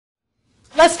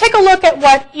let's take a look at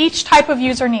what each type of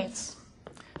user needs.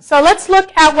 So let's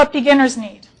look at what beginners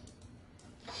need.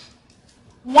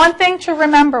 One thing to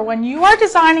remember, when you are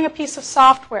designing a piece of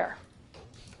software,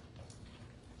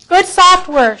 good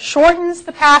software shortens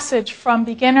the passage from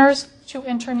beginners to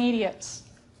intermediates.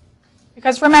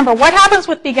 Because remember, what happens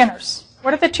with beginners?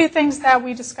 What are the two things that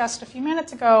we discussed a few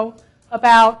minutes ago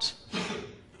about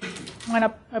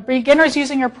when a beginner is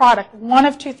using your product? One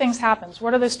of two things happens.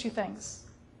 What are those two things?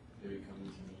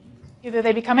 Either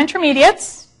they become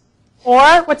intermediates,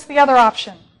 or what's the other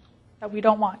option that we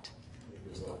don't want?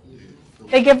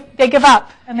 They give up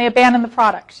and they abandon the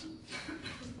product.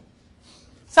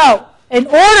 So, in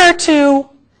order to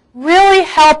really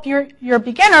help your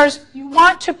beginners, you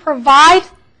want to provide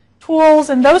tools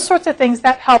and those sorts of things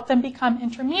that help them become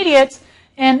intermediates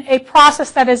in a process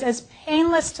that is as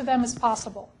painless to them as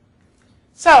possible.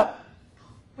 So,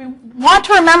 we want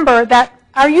to remember that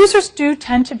our users do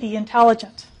tend to be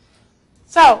intelligent.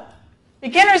 So,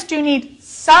 beginners do need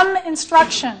some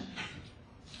instruction,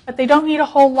 but they don't need a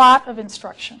whole lot of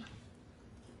instruction.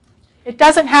 It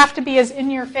doesn't have to be as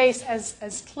in-your-face as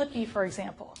Clippy, for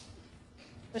example,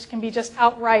 which can be just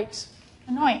outright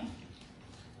annoying.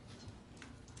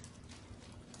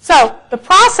 So the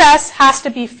process has to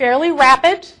be fairly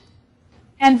rapid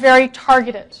and very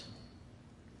targeted.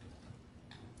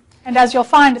 And as you'll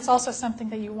find, it's also something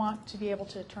that you want to be able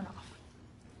to turn off.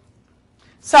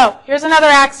 So here's another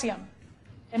axiom.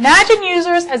 Imagine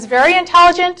users as very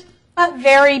intelligent, but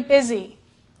very busy.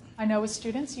 I know as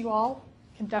students, you all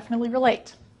can definitely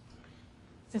relate,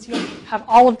 since you have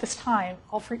all of this time,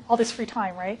 all this free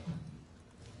time, right?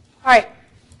 All right.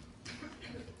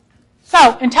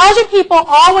 So, intelligent people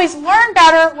always learn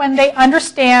better when they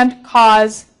understand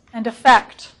cause and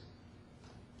effect.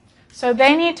 So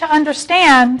they need to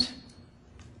understand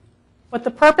what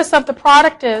the purpose of the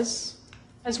product is,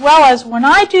 as well as when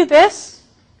I do this,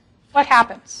 what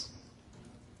happens?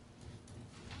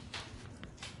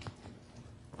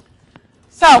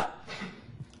 So,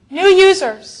 new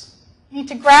users need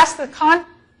to grasp the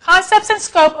concepts and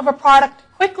scope of a product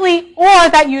quickly, or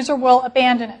that user will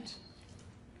abandon it.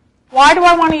 Why do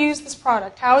I want to use this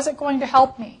product? How is it going to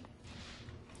help me?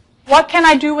 What can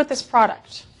I do with this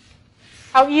product?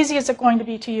 How easy is it going to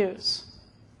be to use?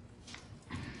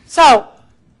 So,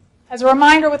 as a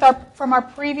reminder from our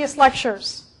previous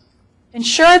lectures,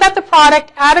 ensure that the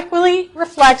product adequately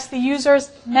reflects the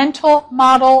user's mental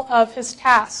model of his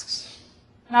tasks.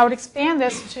 And I would expand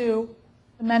this to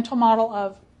the mental model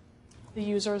of the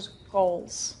user's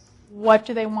goals. What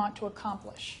do they want to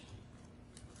accomplish?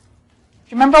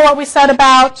 Do you remember what we said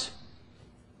about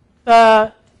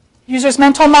the user's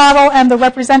mental model and the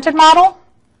represented model?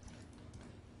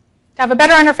 To have a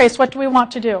better interface, what do we want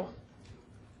to do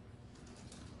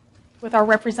with our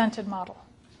represented model?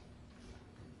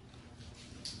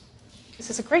 This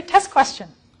is a great test question.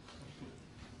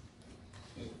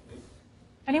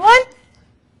 Anyone?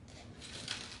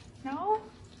 No?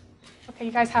 Okay,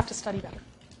 you guys have to study better.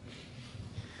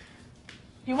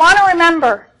 You want to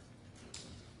remember,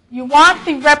 you want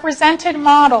the represented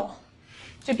model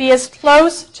to be as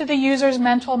close to the user's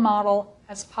mental model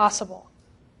as possible,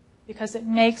 because it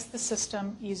makes the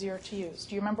system easier to use.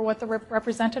 Do you remember what the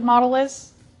represented model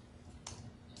is?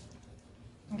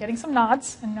 I'm getting some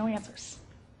nods and no answers.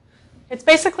 It's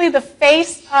basically the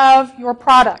face of your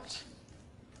product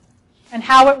and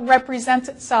how it represents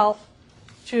itself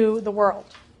to the world.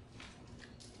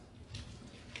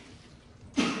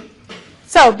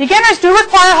 So, beginners do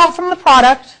require help from the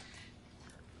product,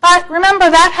 but remember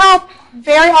that help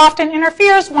very often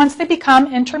interferes once they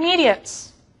become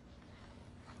intermediates.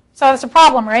 So that's a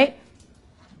problem, right?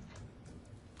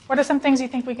 What are some things you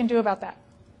think we can do about that?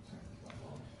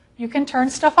 You can turn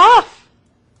stuff off.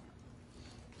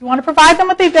 You want to provide them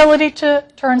with the ability to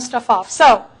turn stuff off.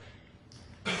 So,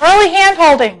 early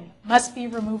hand-holding must be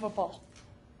removable.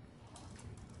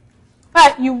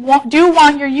 But you do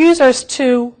want your users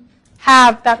to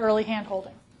have that early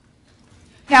hand-holding.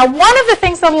 Now, one of the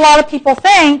things that a lot of people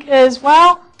think is,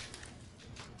 well,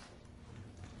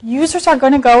 users are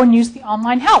going to go and use the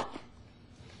online help,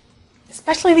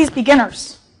 especially these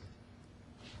beginners.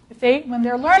 When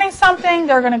they're learning something,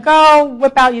 they're going to go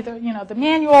whip out either the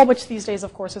manual, which these days,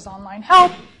 of course, is online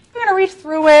help. They're going to read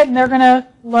through it, and they're going to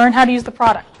learn how to use the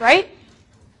product, right?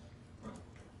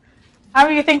 How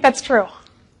many of you think that's true?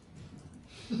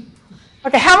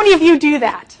 Okay, how many of you do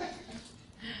that?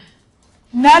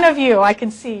 None of you. I can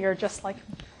see you're just like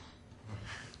me.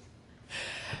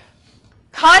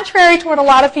 Contrary to what a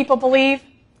lot of people believe,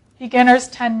 beginners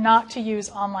tend not to use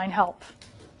online help.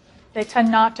 They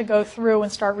tend not to go through and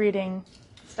start reading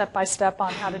step by step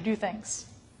on how to do things.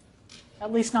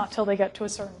 at least not till they get to a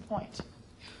certain point.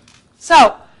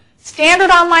 So, standard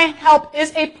online help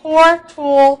is a poor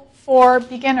tool for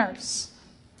beginners.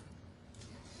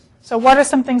 So what are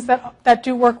some things that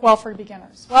do work well for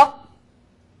beginners? Well,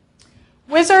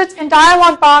 wizards and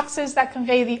dialog boxes that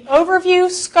convey the overview,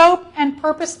 scope, and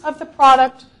purpose of the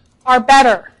product are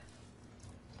better.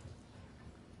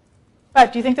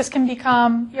 But do you think this can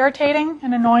become irritating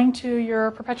and annoying to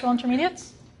your perpetual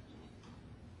intermediates?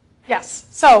 Yes.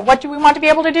 So what do we want to be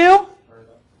able to do?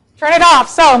 Turn it off.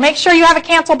 So make sure you have a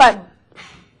cancel button.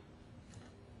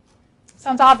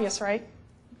 Sounds obvious, right?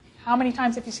 How many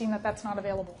times have you seen that that's not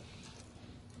available?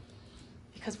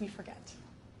 Because we forget.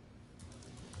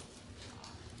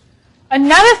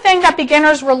 Another thing that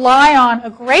beginners rely on a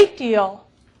great deal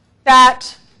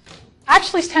that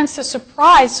actually tends to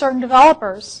surprise certain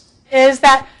developers is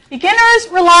that beginners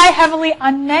rely heavily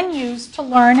on menus to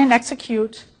learn and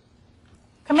execute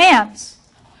commands.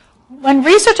 When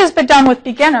research has been done with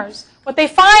beginners, what they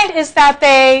find is that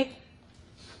they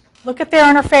look at their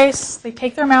interface, they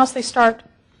take their mouse, they start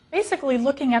basically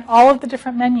looking at all of the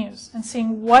different menus and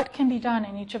seeing what can be done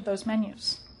in each of those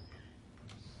menus.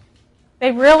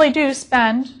 They really do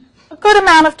spend a good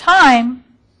amount of time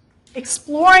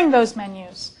exploring those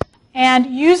menus and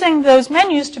using those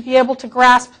menus to be able to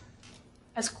grasp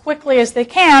as quickly as they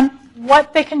can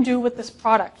what they can do with this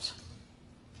product,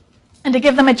 and to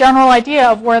give them a general idea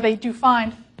of where they do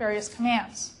find various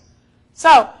commands.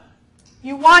 So,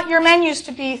 you want your menus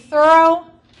to be thorough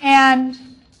and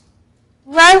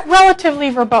relatively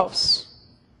verbose.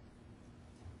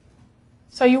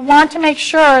 So you want to make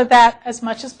sure that as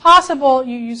much as possible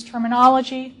you use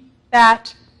terminology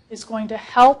that is going to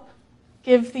help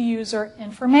give the user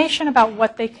information about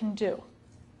what they can do.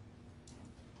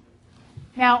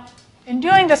 Now, in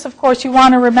doing this, of course, you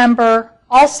want to remember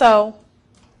also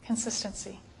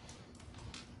consistency.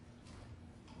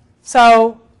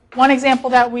 So one example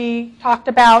that we talked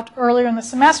about earlier in the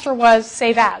semester was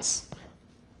save as,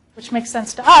 which makes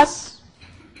sense to us,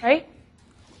 right?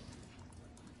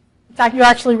 In fact, you're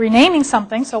actually renaming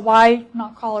something, so why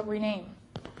not call it rename?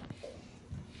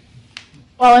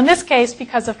 Well, in this case,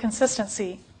 because of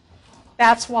consistency,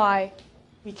 that's why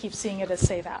we keep seeing it as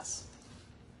save as.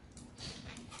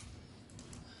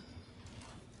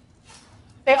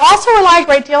 They also rely a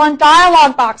great deal on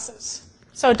dialog boxes.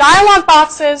 So dialog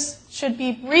boxes should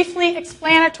be briefly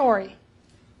explanatory.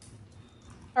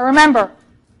 But remember,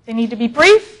 they need to be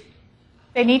brief,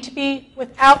 they need to be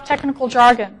without technical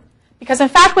jargon. Because in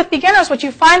fact, with beginners, what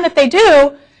you find that they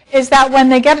do is that when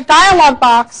they get a dialog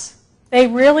box, they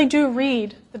really do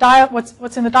read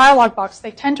what's in the dialog box.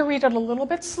 They tend to read it a little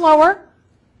bit slower,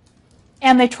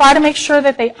 and they try to make sure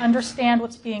that they understand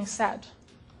what's being said.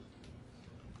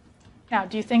 Now,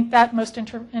 do you think that most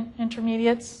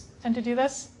intermediates tend to do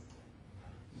this?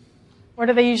 What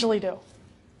do they usually do?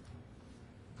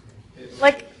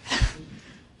 Like,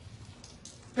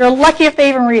 you're lucky if they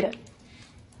even read it.